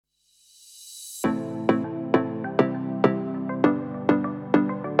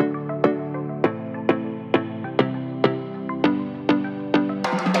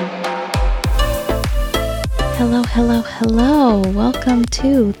Hello. Welcome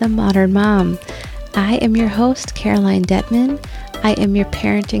to The Modern Mom. I am your host, Caroline Detman. I am your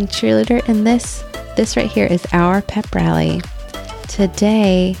parenting cheerleader, and this right here is our pep rally.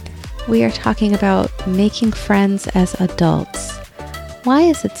 Today, we are talking about making friends as adults. Why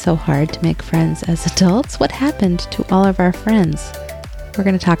is it so hard to make friends as adults? What happened to all of our friends? We're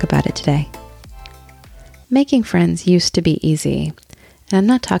going to talk about it today. Making friends used to be easy. And I'm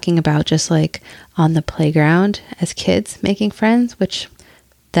not talking about just like on the playground as kids making friends, which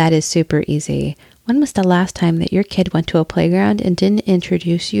that is super easy. When was the last time that your kid went to a playground and didn't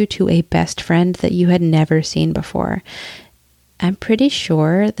introduce you to a best friend that you had never seen before? I'm pretty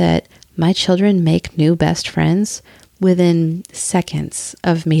sure that my children make new best friends within seconds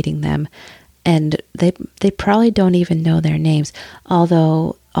of meeting them. And they probably don't even know their names,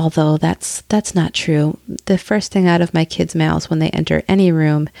 although that's not true. The first thing out of my kids' mouths when they enter any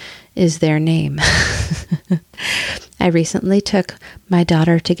room is their name. I recently took my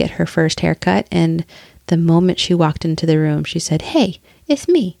daughter to get her first haircut, and the moment she walked into the room, she said, "Hey, it's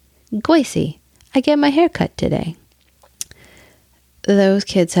me, Goisey. I get my haircut today." Those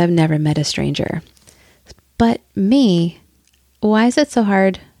kids have never met a stranger. But me, why is it so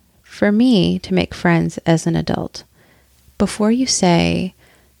hard for me to make friends as an adult? Before you say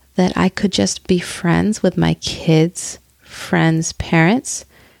that I could just be friends with my kids' friends' parents,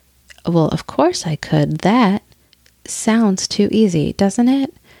 well, of course I could. That sounds too easy, doesn't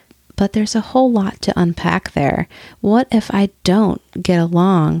it? But there's a whole lot to unpack there. What if I don't get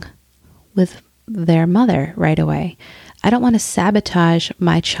along with their mother right away? I don't want to sabotage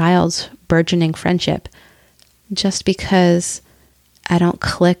my child's burgeoning friendship just because I don't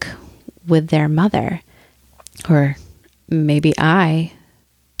click with their mother, or maybe I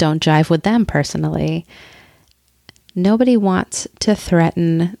don't jive with them personally. Nobody wants to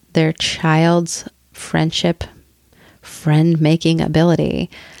threaten their child's friend-making ability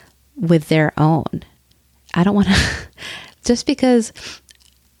with their own. I don't want to, just because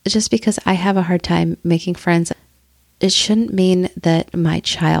I have a hard time making friends, it shouldn't mean that my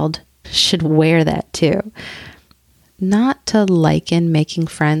child should wear that too. Not to liken making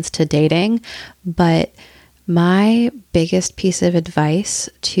friends to dating, but my biggest piece of advice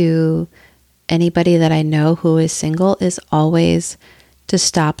to anybody that I know who is single is always to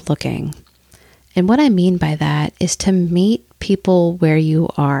stop looking. And what I mean by that is to meet people where you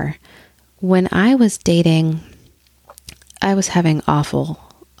are. When I was dating, I was having awful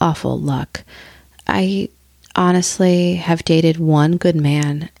luck. I honestly have dated one good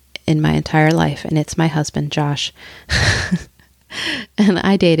man in my entire life, and it's my husband, Josh. And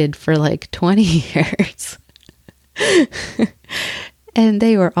I dated for like 20 years. And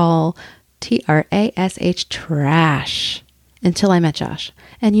they were all trash until I met Josh.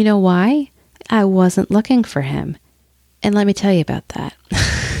 And you know why? I wasn't looking for him. And let me tell you about that.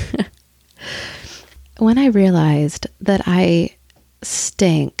 When I realized that I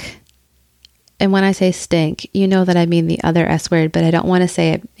stink, and when I say stink, you know that I mean the other S word, but I don't want to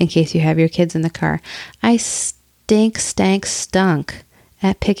say it in case you have your kids in the car. I stunk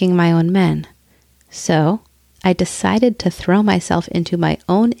at picking my own men. So I decided to throw myself into my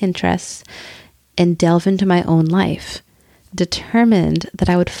own interests and delve into my own life, determined that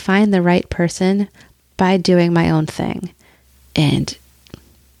I would find the right person by doing my own thing. And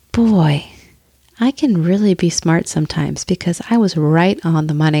boy, I can really be smart sometimes because I was right on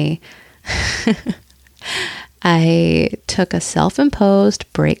the money. I took a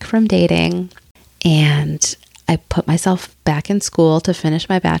self-imposed break from dating, and I put myself back in school to finish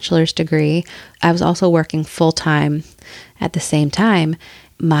my bachelor's degree. I was also working full-time at the same time.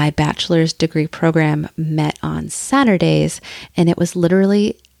 My bachelor's degree program met on Saturdays, and it was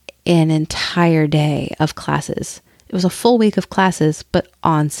literally an entire day of classes. It was a full week of classes, but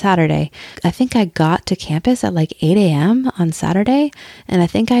on Saturday. I think I got to campus at like 8 a.m. on Saturday, and I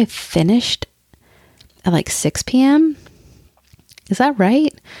think I finished at like 6 p.m. Is that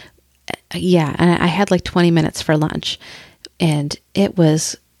right? Yeah, and I had like 20 minutes for lunch, and it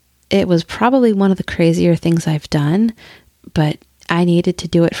was probably one of the crazier things I've done, but I needed to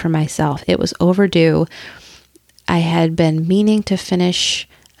do it for myself. It was overdue. I had been meaning to finish.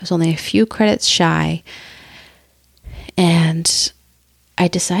 I was only a few credits shy, and I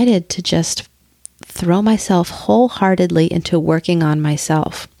decided to just throw myself wholeheartedly into working on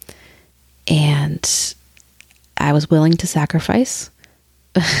myself. And I was willing to sacrifice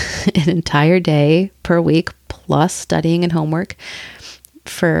an entire day per week plus studying and homework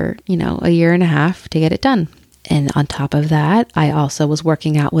for, a year and a half to get it done. And on top of that, I also was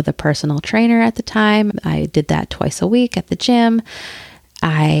working out with a personal trainer at the time. I did that twice a week at the gym.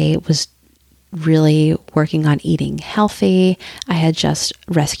 I was really working on eating healthy. I had just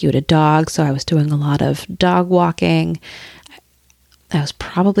rescued a dog, so I was doing a lot of dog walking. I was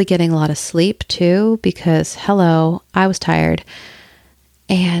probably getting a lot of sleep too, because hello, I was tired.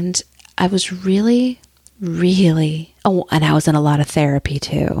 And I was really, oh, and I was in a lot of therapy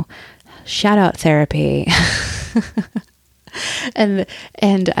too. Shout out therapy.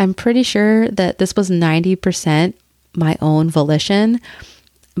 And I'm pretty sure that this was 90% my own volition,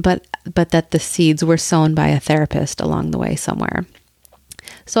 but that the seeds were sown by a therapist along the way somewhere.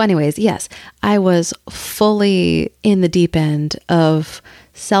 So anyways, yes, I was fully in the deep end of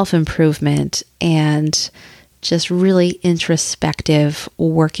self-improvement and just really introspective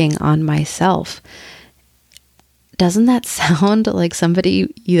working on myself. Doesn't that sound like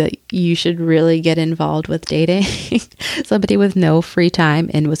somebody you should really get involved with dating? Somebody with no free time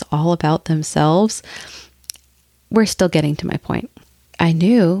and was all about themselves? We're still getting to my point. I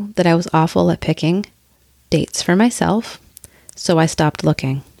knew that I was awful at picking dates for myself, so I stopped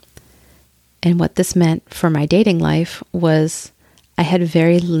looking. And what this meant for my dating life was I had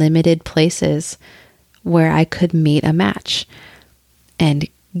very limited places where I could meet a match. And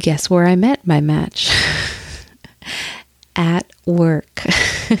guess where I met my match? At work.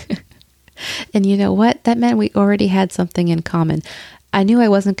 And you know what? That meant we already had something in common. I knew I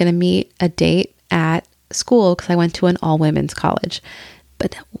wasn't going to meet a date at school because I went to an all-women's college.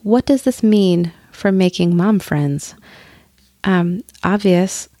 But what does this mean for making mom friends?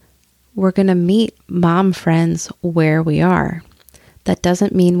 Obvious, we're going to meet mom friends where we are. That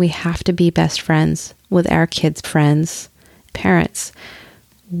doesn't mean we have to be best friends with our kids' friends, parents.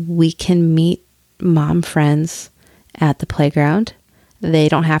 We can meet mom friends at the playground. They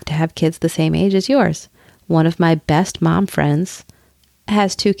don't have to have kids the same age as yours. One of my best mom friends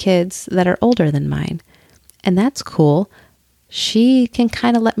has 2 kids that are older than mine. And that's cool. She can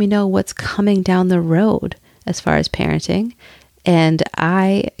kind of let me know what's coming down the road as far as parenting. And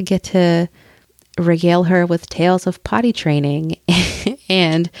I get to regale her with tales of potty training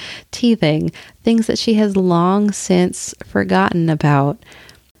and teething, things that she has long since forgotten about.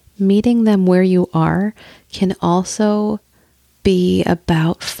 Meeting them where you are can also be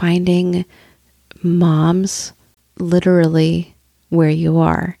about finding moms literally where you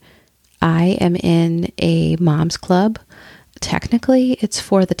are. I am in a mom's club. Technically, it's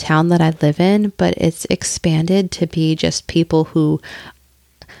for the town that I live in, but it's expanded to be just people who,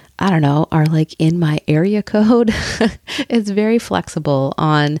 I don't know, are like in my area code. It's very flexible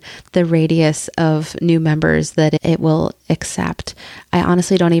on the radius of new members that it will accept. I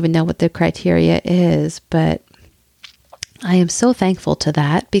honestly don't even know what the criteria is, but I am so thankful to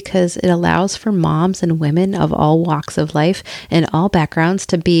that because it allows for moms and women of all walks of life and all backgrounds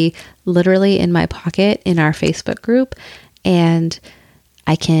to be literally in my pocket in our Facebook group. And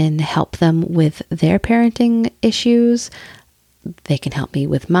I can help them with their parenting issues. They can help me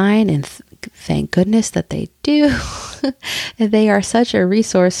with mine, and thank goodness that they do. They are such a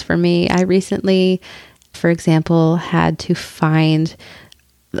resource for me. I recently, for example, had to find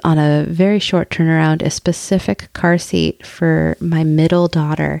on a very short turnaround a specific car seat for my middle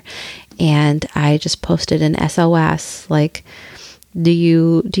daughter. And I just posted an SOS like, do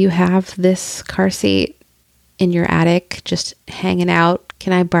you have this car seat in your attic just hanging out?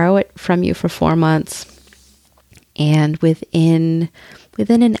 Can I borrow it from you for 4 months? And within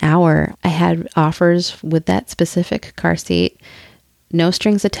an hour, I had offers with that specific car seat. No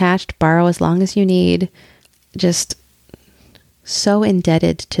strings attached, borrow as long as you need. Just so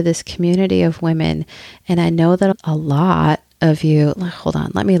indebted to this community of women. And I know that a lot of you, hold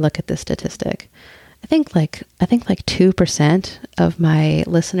on, let me look at this statistic. I think like 2% of my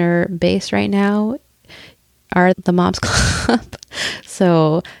listener base right now are the Moms Club.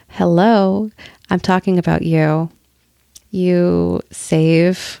 So hello, I'm talking about you. You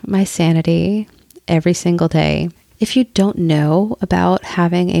save my sanity every single day. If you don't know about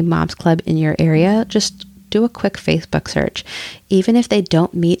having a Moms Club in your area, just do a quick Facebook search. Even if they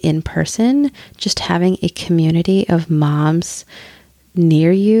don't meet in person, just having a community of moms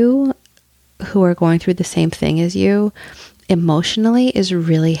near you who are going through the same thing as you emotionally is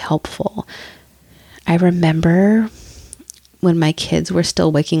really helpful. I remember when my kids were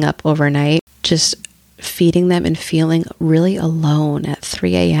still waking up overnight, just feeding them and feeling really alone at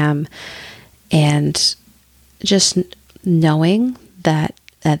 3 a.m. and just knowing that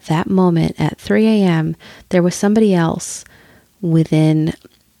at that moment at 3 a.m., there was somebody else within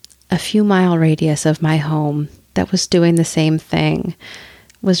a few mile radius of my home that was doing the same thing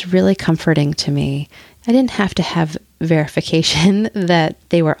was really comforting to me. I didn't have to have verification that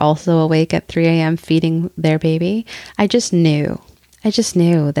they were also awake at 3 a.m. feeding their baby. I just knew. I just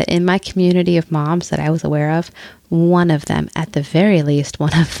knew that in my community of moms that I was aware of, one of them, at the very least,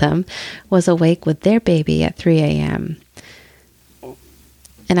 one of them was awake with their baby at 3 a.m.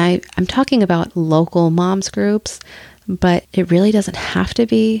 And I'm talking about local moms groups, but it really doesn't have to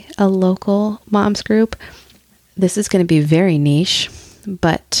be a local moms group. This is going to be very niche,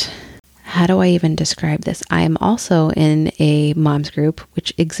 but how do I even describe this? I am also in a moms group,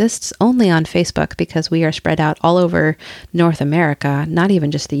 which exists only on Facebook because we are spread out all over North America, not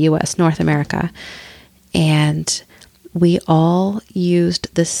even just the US, North America. And we all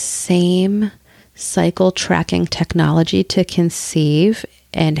used the same cycle tracking technology to conceive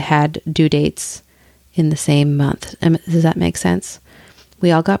and had due dates in the same month. Does that make sense?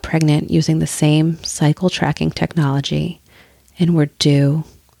 We all got pregnant using the same cycle tracking technology, and we're due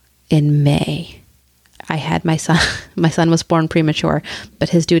in May. I had my son was born premature, but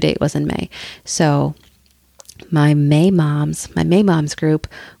his due date was in May. So my May Moms group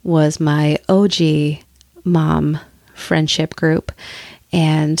was my OG mom friendship group.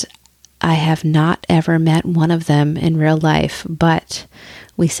 And I have not ever met one of them in real life, but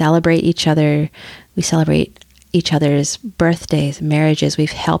we celebrate each other. We celebrate each other's birthdays, marriages.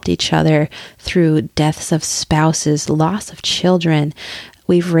 We've helped each other through deaths of spouses, loss of children.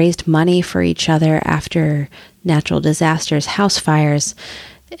 We've raised money for each other after natural disasters, house fires.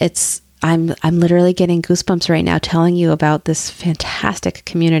 I'm literally getting goosebumps right now telling you about this fantastic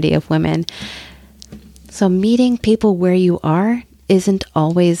community of women. So meeting people where you are isn't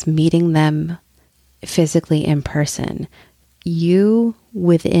always meeting them physically in person. You,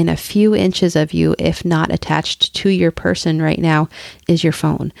 within a few inches of you, if not attached to your person right now, is your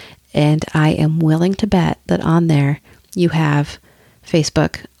phone. And I am willing to bet that on there you have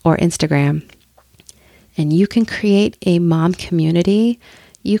Facebook or Instagram, and you can create a mom community.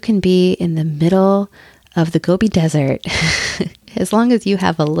 You can be in the middle of the Gobi Desert as long as you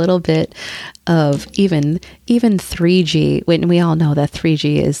have a little bit of even 3G. When we all know that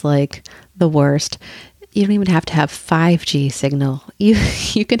 3G is like the worst. You don't even have to have 5G signal.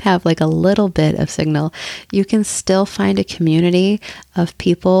 You can have like a little bit of signal. You can still find a community of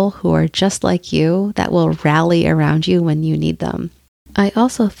people who are just like you that will rally around you when you need them. I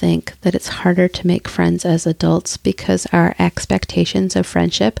also think that it's harder to make friends as adults because our expectations of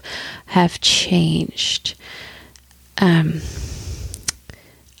friendship have changed. I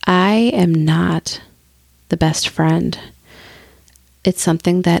am not the best friend. It's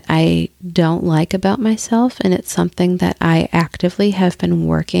something that I don't like about myself, and it's something that I actively have been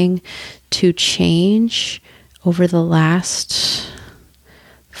working to change over the last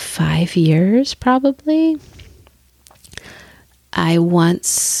 5 years, probably. I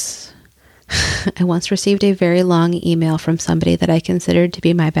once received a very long email from somebody that I considered to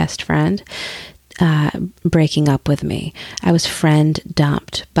be my best friend, breaking up with me. I was friend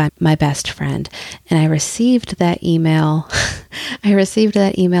dumped by my best friend, and I received that email. I received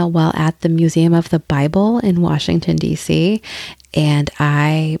that email while at the Museum of the Bible in Washington, D.C., and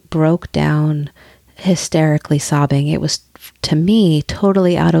I broke down hysterically sobbing. It was, to me,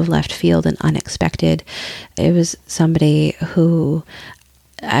 totally out of left field and unexpected. It was somebody who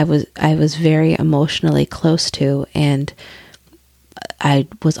I was very emotionally close to, and I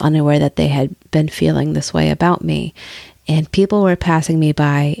was unaware that they had been feeling this way about me. And people were passing me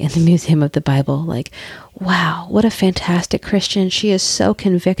by in the Museum of the Bible like, wow, what a fantastic Christian. She is so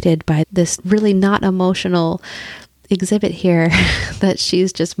convicted by this really not emotional exhibit here that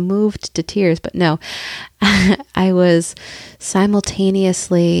she's just moved to tears. But no, I was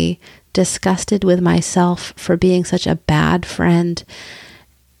simultaneously disgusted with myself for being such a bad friend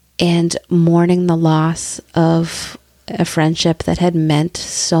and mourning the loss of a friendship that had meant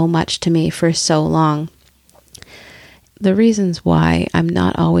so much to me for so long. The reasons why I'm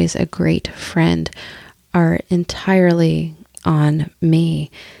not always a great friend are entirely on me,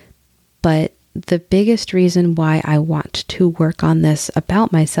 but the biggest reason why I want to work on this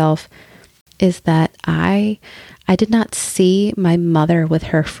about myself is that I did not see my mother with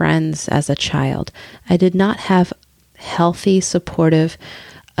her friends as a child. I did not have healthy, supportive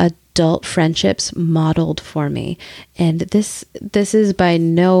adult friendships modeled for me. And this is by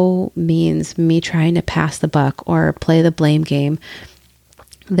no means me trying to pass the buck or play the blame game.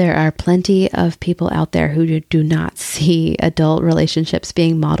 There are plenty of people out there who do not see adult relationships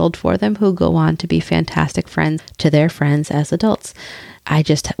being modeled for them, who go on to be fantastic friends to their friends as adults. I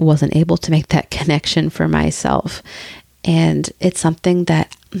just wasn't able to make that connection for myself. And it's something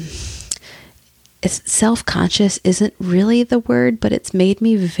that self-conscious isn't really the word, but it's made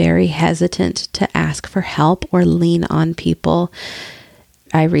me very hesitant to ask for help or lean on people.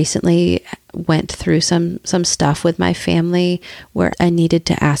 I recently went through some stuff with my family where I needed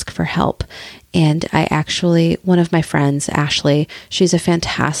to ask for help. And one of my friends, Ashley, she's a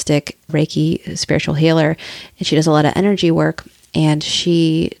fantastic Reiki spiritual healer, and she does a lot of energy work. And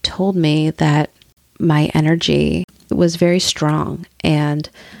she told me that my energy was very strong and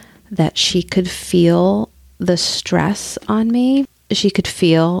that she could feel the stress on me. She could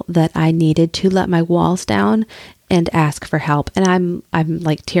feel that I needed to let my walls down and ask for help. And I'm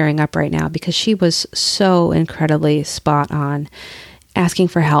like tearing up right now because she was so incredibly spot on. Asking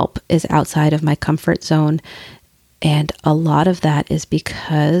for help is outside of my comfort zone. And a lot of that is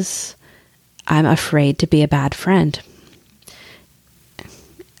because I'm afraid to be a bad friend.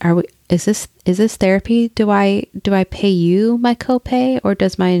 Is this therapy? Do I pay you my copay, or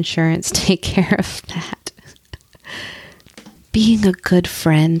does my insurance take care of that? Being a good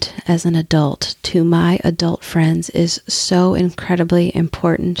friend as an adult to my adult friends is so incredibly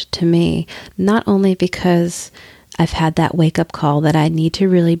important to me, not only because I've had that wake-up call that I need to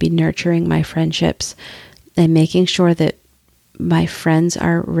really be nurturing my friendships and making sure that my friends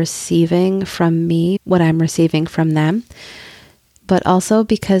are receiving from me what I'm receiving from them, but also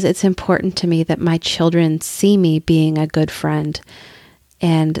because it's important to me that my children see me being a good friend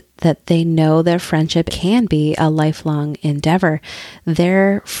and that they know their friendship can be a lifelong endeavor.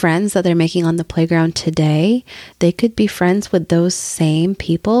 Their friends that they're making on the playground today, they could be friends with those same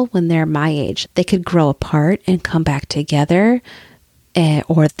people when they're my age. They could grow apart and come back together,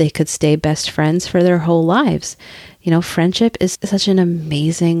 or they could stay best friends for their whole lives. You know, friendship is such an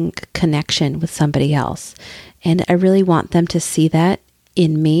amazing connection with somebody else. And I really want them to see that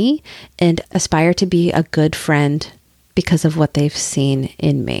in me and aspire to be a good friend because of what they've seen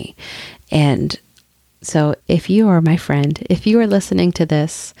in me. And so if you are my friend, if you are listening to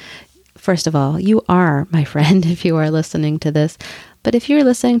this, first of all, you are my friend if you are listening to this. But if you're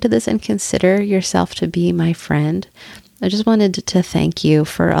listening to this and consider yourself to be my friend, I just wanted to thank you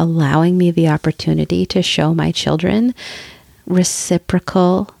for allowing me the opportunity to show my children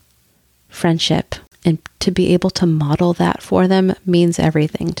reciprocal friendship. And to be able to model that for them means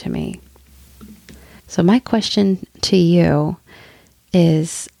everything to me. So my question to you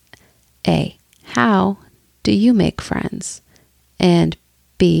is, A, how do you make friends? And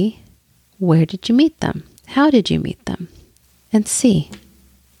B, where did you meet them? How did you meet them? And C,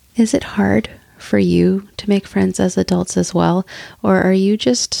 is it hard for you to make friends as adults as well? Or are you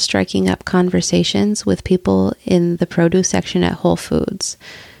just striking up conversations with people in the produce section at Whole Foods?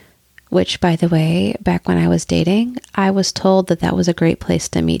 Which, by the way, back when I was dating, I was told that was a great place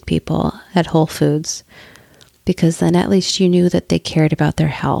to meet people at Whole Foods, because then at least you knew that they cared about their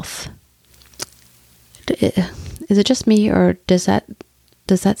health. Is it just me, or does that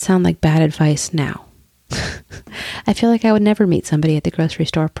sound like bad advice now? I feel like I would never meet somebody at the grocery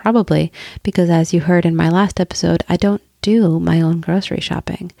store, probably because, as you heard in my last episode, I don't do my own grocery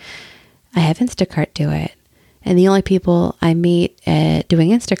shopping. I have Instacart do it. And the only people I meet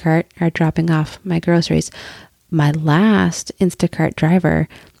doing Instacart are dropping off my groceries. My last Instacart driver,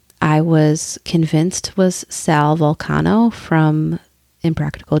 I was convinced was Sal Vulcano from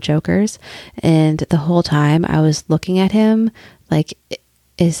Impractical Jokers. And the whole time I was looking at him like,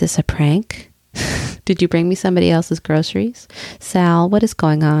 is this a prank? Did you bring me somebody else's groceries? Sal, what is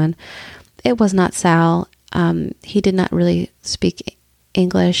going on? It was not Sal. He did not really speak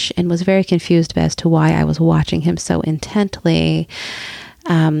English and was very confused as to why I was watching him so intently.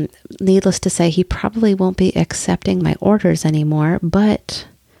 Needless to say, he probably won't be accepting my orders anymore, but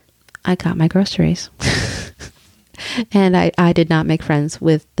I got my groceries. And I did not make friends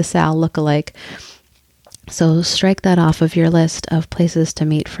with the Sal lookalike. So strike that off of your list of places to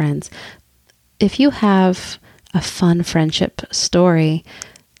meet friends. If you have a fun friendship story,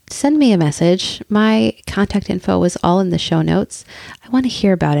 send me a message. My contact info is all in the show notes. I want to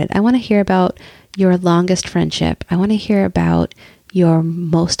hear about it. I want to hear about your longest friendship. I want to hear about your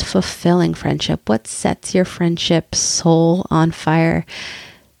most fulfilling friendship. What sets your friendship soul on fire?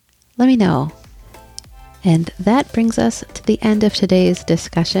 Let me know. And that brings us to the end of today's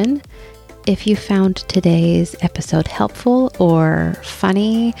discussion. If you found today's episode helpful or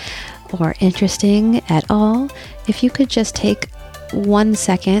funny or interesting at all, if you could just take 1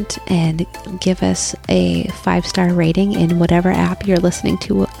 second and give us a 5-star rating in whatever app you're listening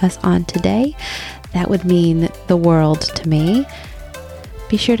to us on today, that would mean the world to me.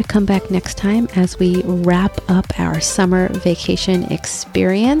 Be sure to come back next time as we wrap up our summer vacation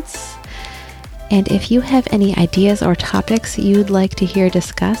experience. And if you have any ideas or topics you'd like to hear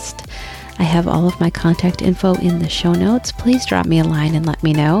discussed, I have all of my contact info in the show notes. Please drop me a line and let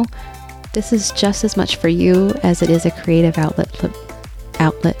me know. This is just as much for you as it is a creative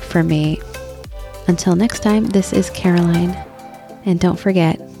outlet for me. Until next time, this is Caroline. And don't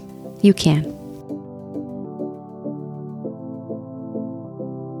forget, you can.